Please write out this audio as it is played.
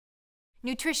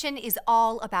Nutrition is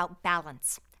all about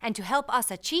balance. And to help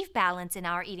us achieve balance in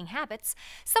our eating habits,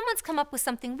 someone's come up with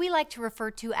something we like to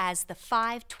refer to as the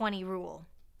 5-20 rule.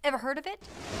 Ever heard of it?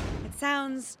 It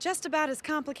sounds just about as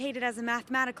complicated as a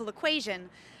mathematical equation,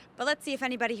 but let's see if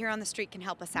anybody here on the street can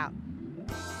help us out.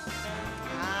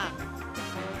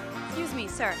 Excuse me,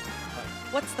 sir.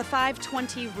 What's the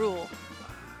 5-20 rule?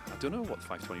 I don't know what the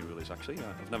 5-20 rule is, actually.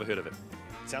 I've never heard of it.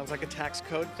 Sounds like a tax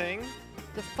code thing.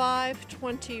 The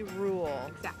 5-20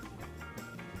 rule. Exactly.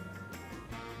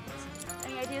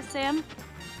 Any ideas, Sam?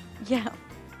 Yeah.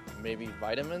 Maybe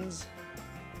vitamins?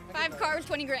 5 carbs,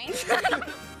 20 grains.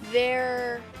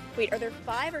 Wait, are there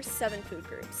 5 or 7 food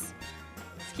groups?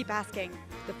 Let's keep asking.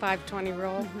 The 5-20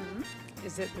 rule?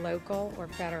 Is it local or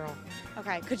federal?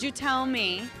 Okay, can you tell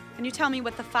me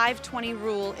what the 5-20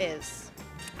 rule is?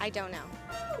 I don't know.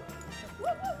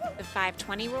 The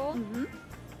 5-20 rule?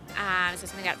 Is this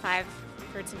something got 5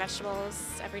 fruits and vegetables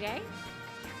every day?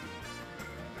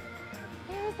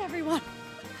 Where is everyone?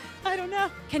 I don't know.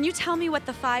 Can you tell me what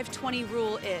the 5-20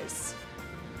 rule is?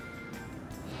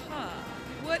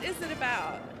 What is it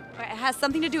about? It has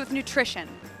something to do with nutrition.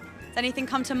 Does anything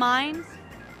come to mind?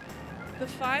 The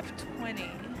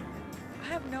 5-20. I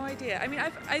have no idea. I mean,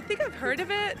 I think I've heard of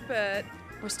it, but...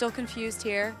 We're still confused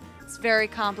here. It's very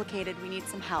complicated. We need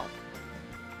some help.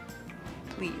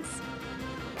 Please.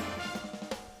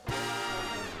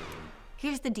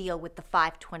 Here's the deal with the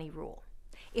 5-20 rule.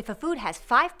 If a food has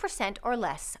 5% or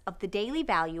less of the daily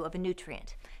value of a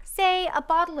nutrient, say a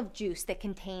bottle of juice that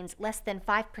contains less than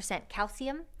 5%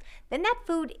 calcium, then that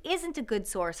food isn't a good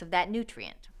source of that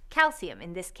nutrient, calcium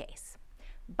in this case.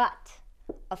 But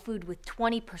a food with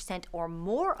 20% or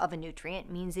more of a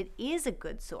nutrient means it is a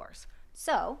good source.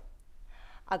 So,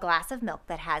 a glass of milk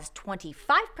that has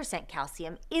 25%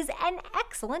 calcium is an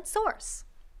excellent source.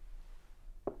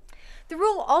 The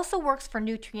rule also works for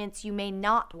nutrients you may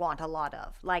not want a lot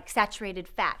of, like saturated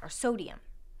fat or sodium.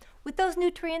 With those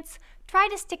nutrients, try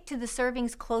to stick to the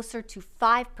servings closer to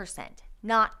 5%,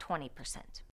 not 20%.